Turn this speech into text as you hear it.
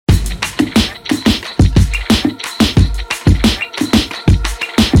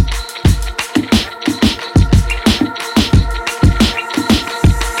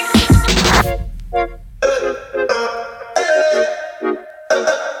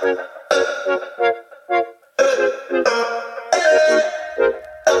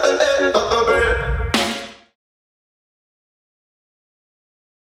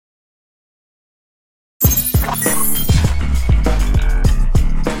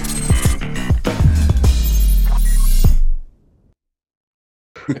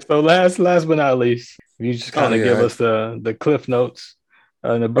So last but not least, you just Oh kind of give yeah, us the cliff notes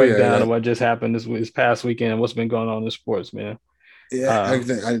and the oh yeah, breakdown of what just happened this past weekend and what's been going on in sports, man. yeah.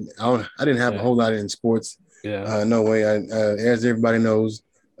 Uh, I didn't have a yeah, whole lot in sports. yeah, No way. As everybody knows,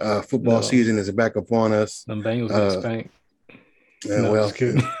 football no, season is back upon us. them Bengals got Uh, spanked. No, well, just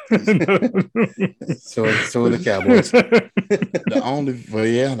kidding. so are the Cowboys. The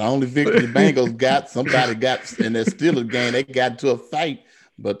only victory the Bengals got, somebody got in that Steelers game. They got into a fight,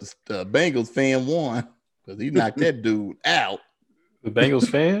 but the Bengals fan won because he knocked that dude out. The Bengals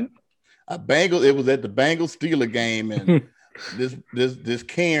fan? It was at the Bengals Steeler game, and this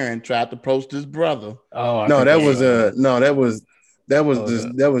Karen tried to post his brother. Oh, I No, think I that know was that one. What was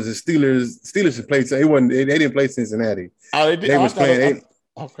that? that was the Steelers had played. It wasn't. They didn't play Cincinnati. Oh, they did. They Oh, I was thought. It, playing.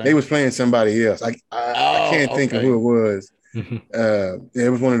 They okay. was playing somebody else. I can't think of Okay. who it was. It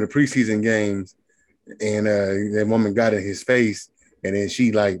was one of the preseason games, and that woman got in his face, and then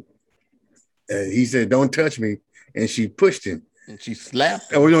she he said, "Don't touch me," and she pushed him. And she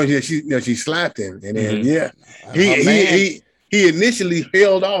slapped Oh him. no, yeah, she slapped him, and then Mhm. yeah, he Her he man. he initially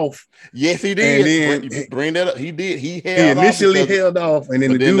held off, Yes, he and did. then Bring that up. He did. He he held off initially because, held off, and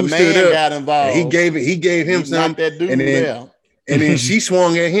then the but then the dude stood man up, got and involved. he gave He him knocked some, that and dude then out. she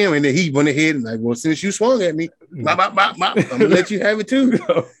swung at him, and then he went ahead and like, well, since you swung at me, bop, bop, bop, bop, I'm gonna let you have it too.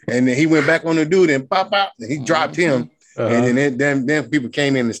 And then he went back on the dude and pop, pop, and he dropped Mm-hmm. him, and then people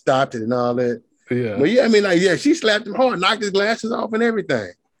came in and stopped it and all that. But yeah, I mean, like, yeah, she slapped him hard, knocked his glasses off and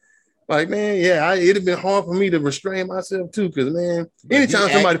everything. Like, man, yeah, it'd have been hard for me to restrain myself too, because man, But anytime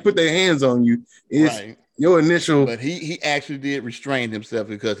somebody put their hands on you, it's right. your initial. But he actually did restrain himself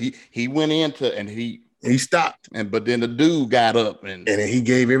because he went into and He stopped, but then the dude got up and and then he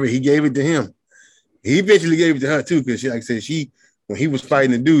gave it to him. He eventually gave it to her too, because she, like I said, when he was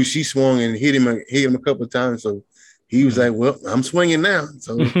fighting the dude, she swung and hit him a couple of times. So he was like, "Well, I'm swinging now,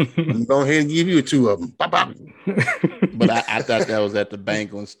 so I'm going ahead and give you two of them." Pop, pop. but I thought that was at the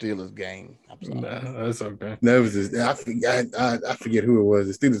Bengals and Steelers game. I'm sorry. Nah, that's okay. That was just, I forget who it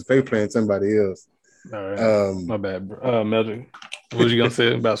was. The Steelers they playing somebody else. All right. My bad, bro. Magic. What was you gonna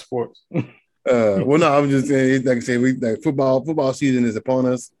say about sports? Well, no, I was just saying, like I said, football season is upon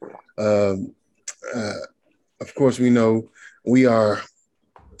us. Um, of course, we know we are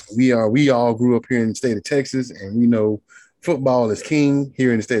we all grew up here in the state of Texas, and we know football is king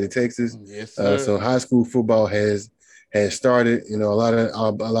here in the state of Texas. Yes, sir. So high school football has started. You know, a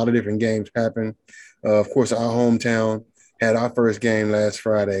lot of different games happen. Of course, our hometown had our first game last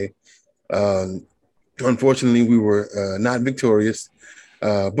Friday. Um, Unfortunately, we were not victorious,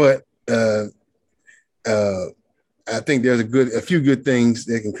 but uh, I think there's a few good things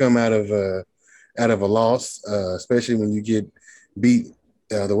that can come out of a loss, especially when you get beat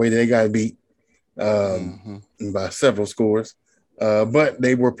the way they got beat by several scores. But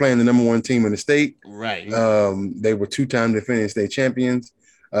they were playing the number one team in the state. Right. They were two-time defending state champions.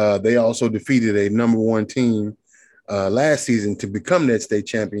 They also defeated a number one team last season to become that state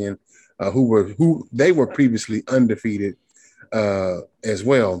champion, who they were previously undefeated as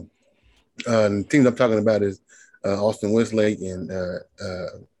well. The teams I'm talking about is Austin Westlake and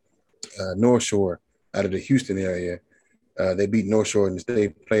North Shore out of the Houston area. They beat North Shore in the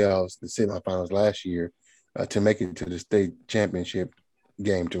state playoffs, the semifinals last year, to make it to the state championship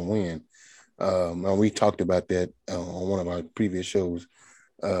game to win. And we talked about that on one of our previous shows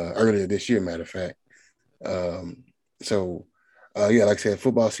earlier this year, matter of fact. Yeah, like I said,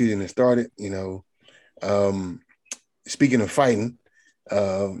 football season has started. You know, speaking of fighting,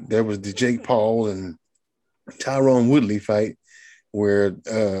 there was the Jake Paul and Tyrone Woodley fight where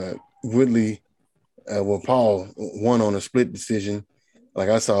Woodley, Paul won on a split decision. Like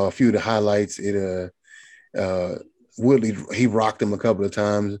I saw a few of the highlights. Woodley, he rocked him a couple of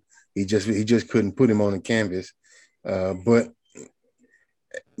times. He just couldn't put him on the canvas. But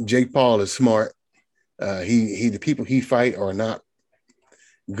Jake Paul is smart. The people he fight are not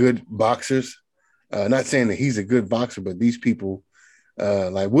good boxers. Not saying that he's a good boxer, but these people,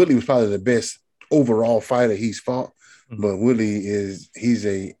 like Woodley was probably the best overall fighter he's fought. But Woodley he's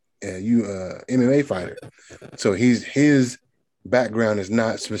a MMA fighter, so his background is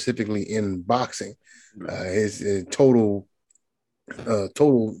not specifically in boxing. His total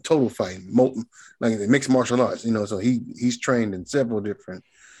fighting, like mixed martial arts. You know, so he's trained in several different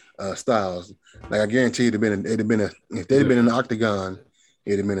styles. Like I guarantee if they'd have been in the octagon,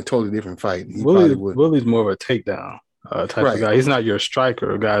 it'd have been a totally different fight. He probably would. Willie's more of a takedown type of guy. He's not your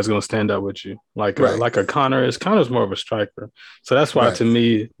striker. A guy who's going to stand up with you like a Conor is. Conor's more of a striker. So that's why to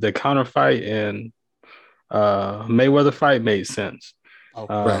me the Conor fight and Mayweather fight made sense.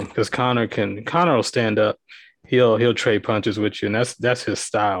 Because Conor will stand up. He'll trade punches with you, and that's his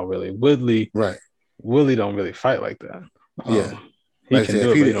style really. Willie don't really fight like that. He can do it,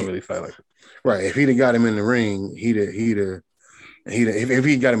 but he don't really fight like that. Right. If he'd have got him in the ring, if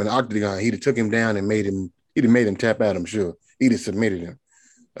he got him in the octagon, he'd have took him down and made him tap out. I'm sure he'd have submitted him.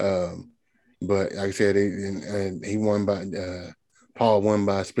 But like I said, he won by Paul won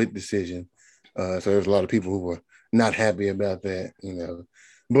by a split decision. So there's a lot of people who were not happy about that, you know.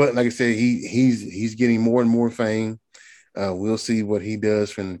 But like I said, he's getting more and more fame. We'll see what he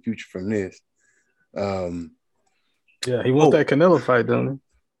does from the future from this. He wants that Canelo fight, don't he?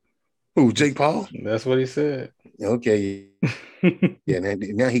 Who, Jake Paul? That's what he said. Okay. Yeah,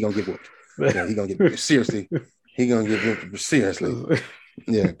 now he gonna get whooped. Yeah, he gonna get whooped. Seriously. He gonna get whooped seriously.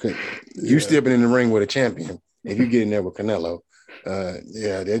 Yeah, you stepping in the ring with a champion. If you get in there with Canelo,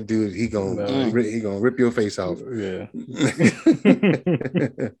 that dude, he gonna rip your face off. Yeah.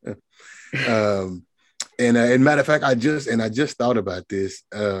 And matter of fact, I just thought about this.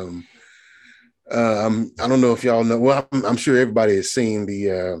 I don't know if y'all know. Well, I'm sure everybody has seen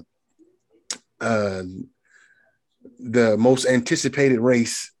the most anticipated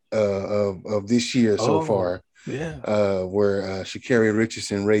race of this year so far. Yeah. Where Sha'Carri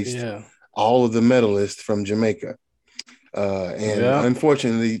Richardson raced all of the medalists from Jamaica.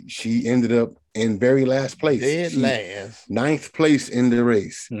 Unfortunately, she ended up in very last place. Ninth place in the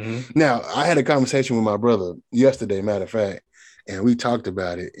race. Mm-hmm. Now, I had a conversation with my brother yesterday, matter of fact, and we talked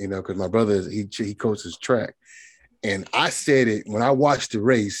about it, you know, because my brother, he coaches track. And I said it when I watched the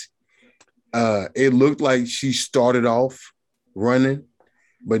race, it looked like she started off running,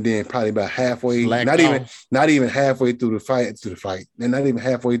 but then probably about halfway, not even halfway through the fight, and not even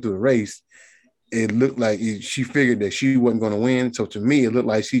halfway through the race, it looked like she figured that she wasn't going to win. So to me, it looked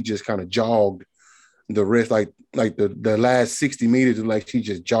like she just kind of jogged the rest, like the last 60 meters, like she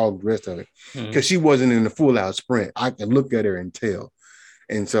just jogged the rest of it because she wasn't in the full out sprint. I can look at her and tell.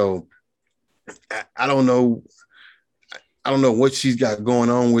 And so I don't know what she's got going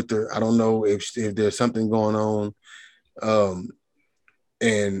on with her. I don't know if there's something going on.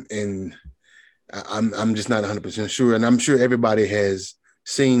 And I'm just not 100% sure. And I'm sure everybody has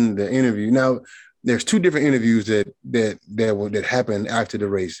seen the interview. Now, there's two different interviews that happened after the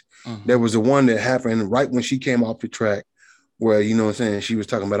race. Mm-hmm. There was the one that happened right when she came off the track, where, you know what I'm saying, she was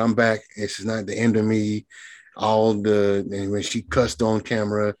talking about, I'm back. This is not the end of me. And when she cussed on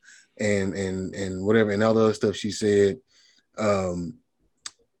camera and whatever and all the other stuff she said. And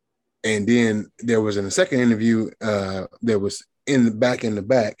then there was in the second interview, there was in the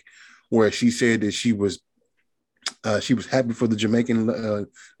back, where she said that she was happy for the Jamaican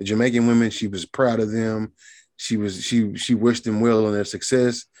women. She was proud of them. She wished them well on their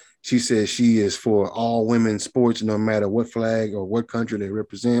success. She said she is for all women's sports, no matter what flag or what country they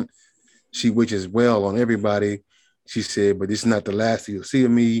represent. She wishes well on everybody. She said, but this is not the last you'll see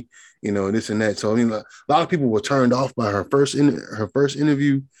of me, you know, this and that. So, you know, a lot of people were turned off by her first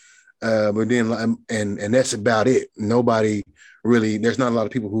interview, but then and that's about it. Nobody really. There's not a lot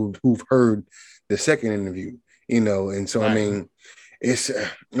of people who've heard the second interview, you know. And so, right. I mean, it's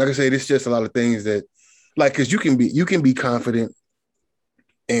like I said, it's just a lot of things that, like, because you can be confident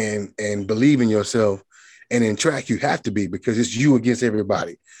and believe in yourself, and in track you have to be, because it's you against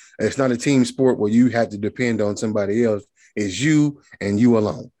everybody. It's not a team sport where you have to depend on somebody else. It's you and you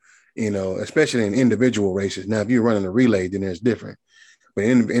alone, you know, especially in individual races. Now, if you're running a relay, then it's different. But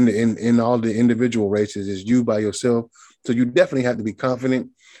in all the individual races, it's you by yourself. So you definitely have to be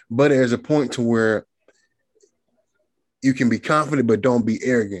confident. But there's a point to where you can be confident, but don't be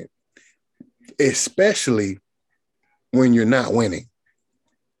arrogant, especially when you're not winning.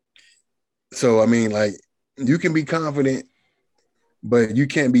 So, I mean, like, you can be confident, but you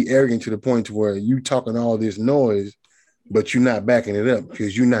can't be arrogant to the point to where you talking all this noise, but you're not backing it up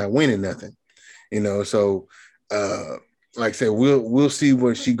because you're not winning nothing, you know? So, like I said, we'll see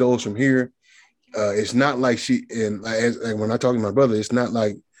where she goes from here. It's not like and when I talk to my brother, it's not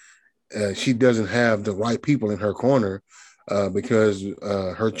like she doesn't have the right people in her corner, because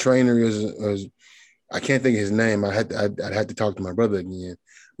her trainer is I can't think of his name. I'd have to talk to my brother again.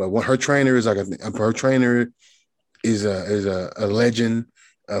 But what her trainer is, her trainer is a legend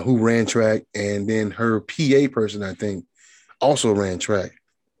who ran track, and then her PA person, I think, also ran track.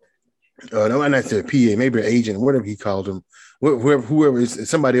 No, not the PA, maybe an agent, whatever he calls him, whoever is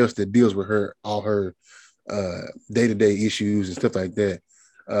somebody else that deals with her, all her day-to-day issues and stuff like that.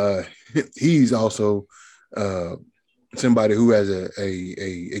 He's also somebody who has a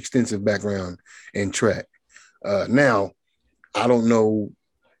extensive background in track. Now, I don't know.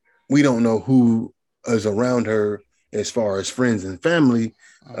 We don't know who is around her as far as friends and family.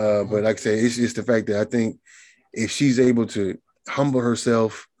 But like I say, it's just the fact that I think if she's able to humble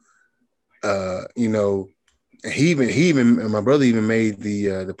herself, you know, he even my brother even made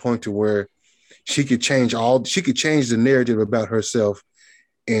the point to where she could change the narrative about herself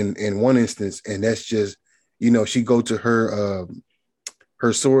in one instance, and that's just, you know, she go to her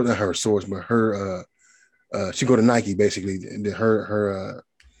source, not her source, but her she go to Nike basically, her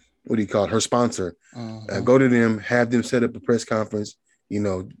what do you call it, her sponsor, go to them, have them set up a press conference, you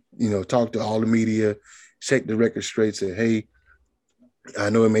know, talk to all the media, check the record straight, say, hey,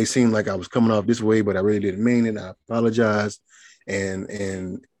 I know it may seem like I was coming off this way, but I really didn't mean it. I apologize, and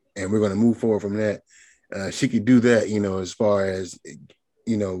we're going to move forward from that. She could do that, you know, as far as,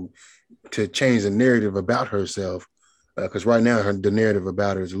 you know, to change the narrative about herself, because right now the narrative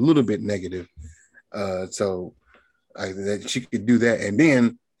about her is a little bit negative. So that she could do that, and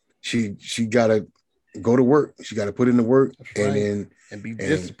then she got to go to work. She got to put in the work, and be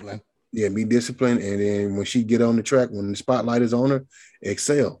disciplined. Yeah, be disciplined, and then when she get on the track, when the spotlight is on her,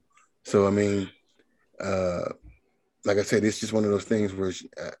 excel. So I mean, like I said, it's just one of those things where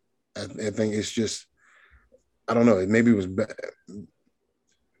I think it's just, I don't know, maybe it was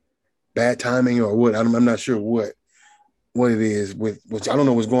bad timing or what. I'm not sure what it is with, which I don't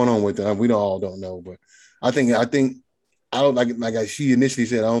know what's going on with it. We all don't know, but I think I don't like she initially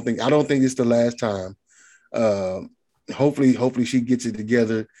said, I don't think it's the last time. Hopefully she gets it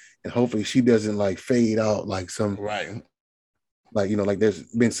together, and hopefully she doesn't like fade out like some, like, you know, like there's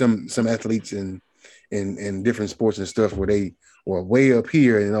been some athletes in different sports and stuff where they were way up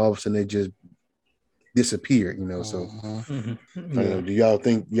here and all of a sudden they just disappeared, you know. So I don't know, do y'all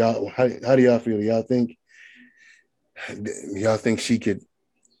think how do y'all feel? Y'all think she could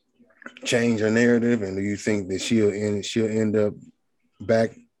change her narrative, and do you think that she'll end up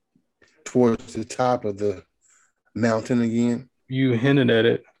back towards the top of the mountain again? You hinted at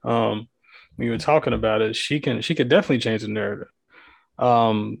it when you were talking about it. She could definitely change the narrative.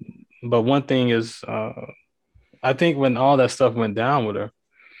 But one thing is, I think when all that stuff went down with her,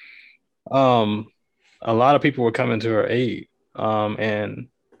 a lot of people were coming to her aid, and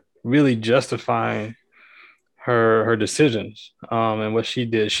really justifying her decisions, and what she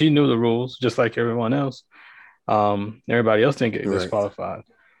did. She knew the rules just like everyone else. Everybody else didn't get disqualified.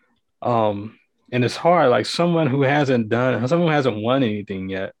 And it's hard, like someone who hasn't won anything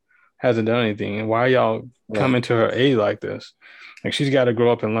yet, hasn't done anything, and why are y'all coming to her aid like this? Like, she's got to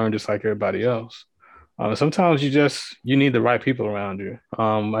grow up and learn just like everybody else. Sometimes you need the right people around you.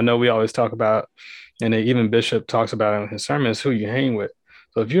 I know we always talk about, and even Bishop talks about it in his sermons, who you hang with.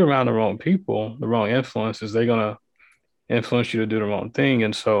 So if you're around the wrong people, the wrong influences, they're gonna influence you to do the wrong thing.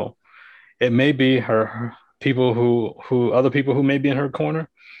 And so it may be her people who other people who may be in her corner,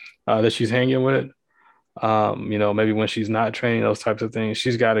 that she's hanging with. You know, maybe when she's not training, those types of things,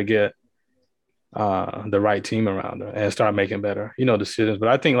 she's got to get the right team around her and start making better, you know, decisions. But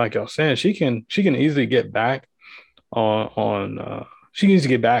I think, like y'all saying, she can easily get back on she needs to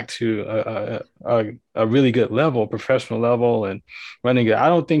get back to a really good level, professional level, and running it. I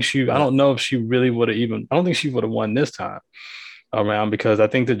don't know if she really would have I don't think she would have won this time around, because I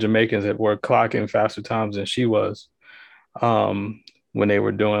think the Jamaicans were clocking faster times than she was when they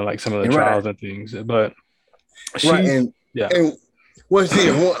were doing like some of the trials and things. But and well,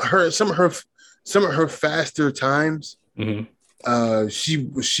 see, some of her faster times,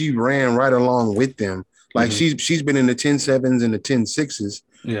 she ran right along with them. Like she's been in the 10.7s and the 10.6s,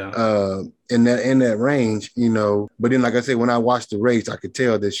 in that range, you know. But then, like I said, when I watched the race, I could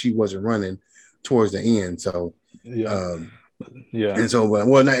tell that she wasn't running towards the end. So and so,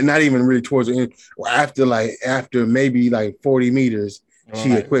 well, not even really towards the end. After maybe like 40 meters, she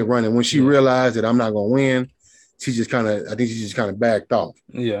had quit running. When she realized that I'm not gonna win, I think she just kind of backed off.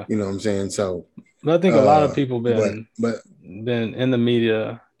 Yeah, you know what I'm saying. So, but I think a lot of people been in the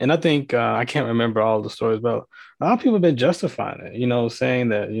media. And I think I can't remember all the stories, but a lot of people have been justifying it, you know, saying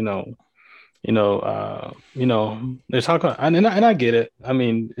that, they're talking, and I get it. I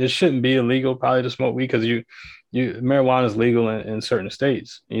mean, it shouldn't be illegal probably to smoke weed, because marijuana is legal in certain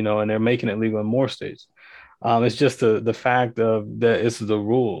states, you know, and they're making it legal in more states. It's just the fact of that it's the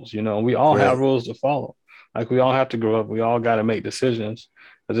rules, you know. We all have rules to follow. Like, we all have to grow up. We all got to make decisions,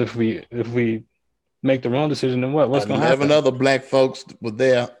 because if we make the wrong decision, then what's going to happen? 11 other black folks were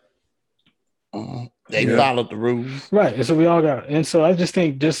there. They followed the rules. Right. And so we all got, and so I just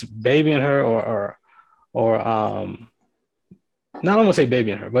think just babying her or or not I want to say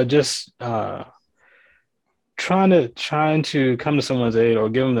babying her, but just trying to come to someone's aid or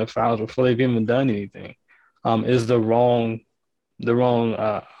give them their flowers before they've even done anything, is the wrong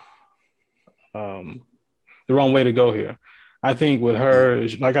um, the wrong way to go here. I think with her,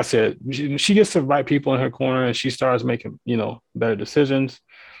 like I said, she gets the right people in her corner and she starts making, better decisions.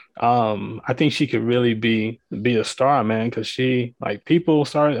 I think she could really be a star, man, because she like people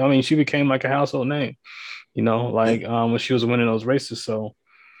started. I mean, she became like a household name, when she was winning those races. So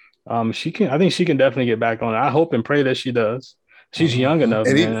she can. I think she can definitely get back on it. I hope and pray that she does. She's young enough,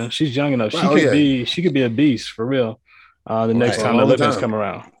 man. She's young enough. She could be a beast for real. The next time the Olympics come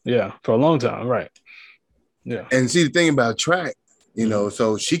around, yeah, for a long time, right? Yeah. And see the thing about track,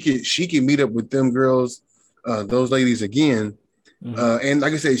 so she could meet up with them girls, those ladies again. And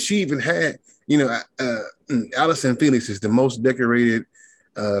like I said, she even had, Allison Felix is the most decorated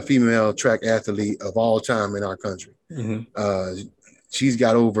female track athlete of all time in our country. She's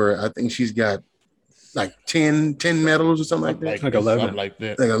got I think she's got like 10 medals or something like that. Like 11. Something like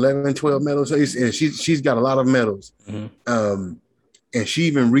that. Like 11, 12 medals. So and she's got a lot of medals. And she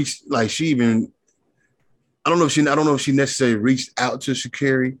even reached, I don't know if she necessarily reached out to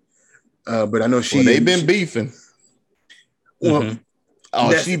Sha'Carri, but I know they've been beefing. Well,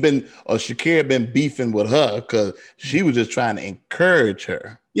 Sha'Carri been beefing with her because she was just trying to encourage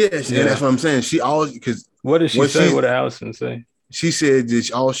her. Yes, yeah, that's what I'm saying. She always what did she say? What did Allison say? She said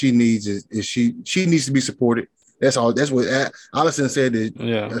that all she needs is she needs to be supported. That's all. That's what Allison said. That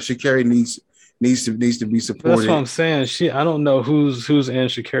Sha'Carri needs to be supported. That's what I'm saying. I don't know who's in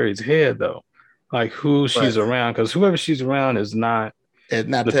Sha'Carri's head though, like who she's around, because whoever she's around is not. It's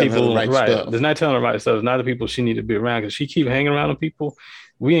not the people right stuff. It's not telling her right stuff. It's not the people she need to be around, because she keep hanging around with people.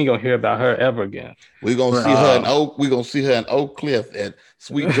 We ain't gonna hear about her ever again. We're gonna see her in We're gonna see her in Oak Cliff at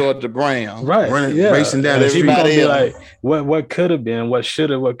Sweet Georgia Brown, racing down. She's gonna be like, what could have been, what should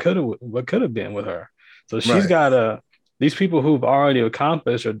have, what could have been with her. So she's gotta. These people who've already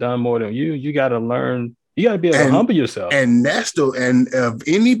accomplished or done more than you. You gotta learn. You gotta be able to humble yourself. And that's of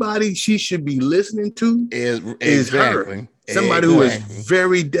anybody she should be listening to is her. Somebody who is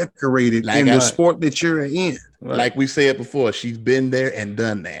very decorated in the sport that you're in. Right. Like we said before, she's been there and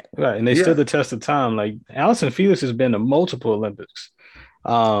done that. Right. And they stood the test of time. Like Allison Felix has been to multiple Olympics.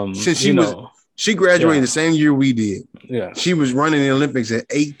 Since she graduated the same year we did. Yeah. She was running the Olympics at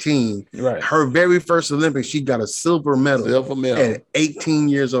 18. Right. Her very first Olympics, she got a silver medal at 18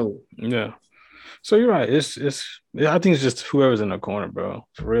 years old. Yeah. So you're right. I think it's just whoever's in the corner, bro.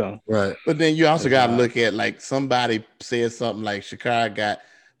 For real. Right. But then you also got to look at, like, somebody said something like Sha'Carri got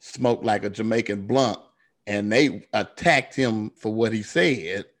smoked like a Jamaican blunt, and they attacked him for what he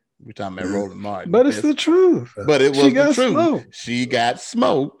said. We're talking about Roland Martin. But it's the truth. But it was the truth. Smoked. She got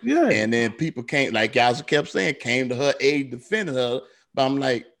smoked. Yeah. And then people came, like y'all kept saying, came to her aid, defending her. But I'm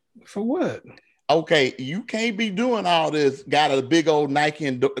like, for what? Okay, you can't be doing all this. Got a big old Nike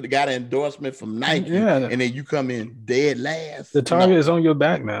and got an endorsement from Nike, and then you come in dead last. The target is on your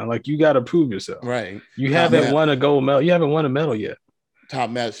back now. Like, you got to prove yourself. Right. You haven't won a gold medal. You haven't won a medal yet.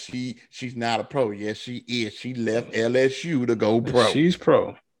 Talking about she's not a pro. Yes, she is. She left LSU to go pro. She's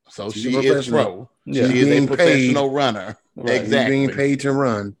pro. So she is pro. Yeah. She is a professional runner. Right. Exactly. Being paid to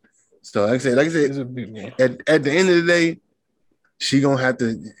run. So like I said, at the end of the day, she gonna have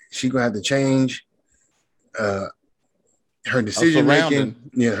to change her decision making,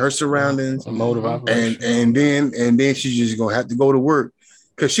 her surroundings, motive operation. and then she's just gonna have to go to work,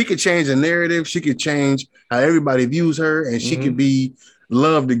 because she could change the narrative, she could change how everybody views her, and she could be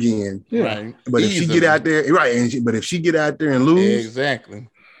loved again. Yeah. Right. But if she get out there, but if she get out there and lose, exactly,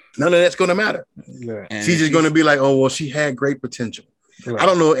 none of that's gonna matter. Yeah. She's just gonna be like, oh well, she had great potential. Right. I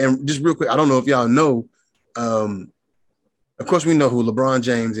don't know, and just real quick, I don't know if y'all know. Of course, we know who LeBron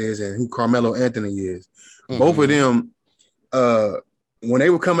James is and who Carmelo Anthony is. Mm-hmm. Both of them, when they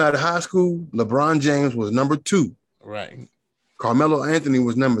were coming out of high school, LeBron James was number 2. Right. Carmelo Anthony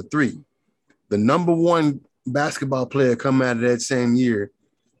was number 3. The number 1 basketball player coming out of that same year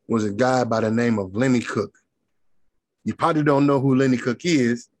was a guy by the name of Lenny Cook. You probably don't know who Lenny Cook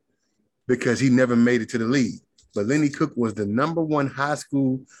is because he never made it to the league. But Lenny Cook was the number 1 high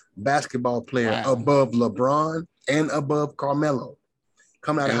school basketball player above LeBron and above Carmelo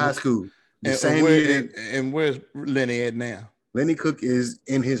coming out of high school. The same year. And where's Lenny at now? Lenny Cook is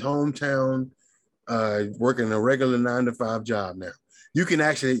in his hometown, working a regular 9-to-5 job now. You can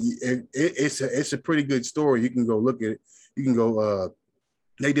actually, it's a pretty good story. You can go look at it. You can go.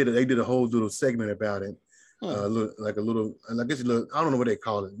 They did a whole little segment about it, I guess I don't know what they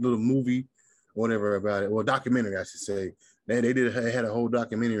call it, little movie, or whatever about it. Well, documentary, I should say. They had a whole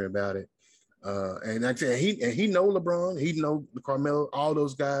documentary about it. And actually, he know LeBron, he know Carmelo, all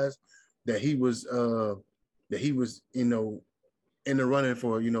those guys that he was in the running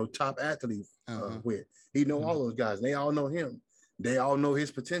for top athlete with. He know all those guys. They all know him. They all know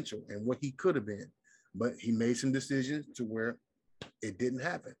his potential and what he could have been. But he made some decisions to where it didn't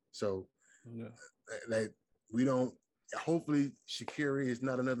happen. So like we don't. Hopefully, Shaqiri is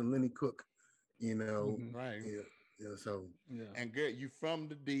not another Lenny Cook. Right. So And girl, you from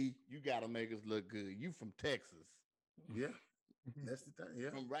the D, you gotta make us look good. You from Texas. Yeah. That's the thing. Yeah.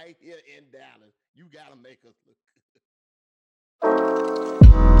 From right here in Dallas, you gotta make us look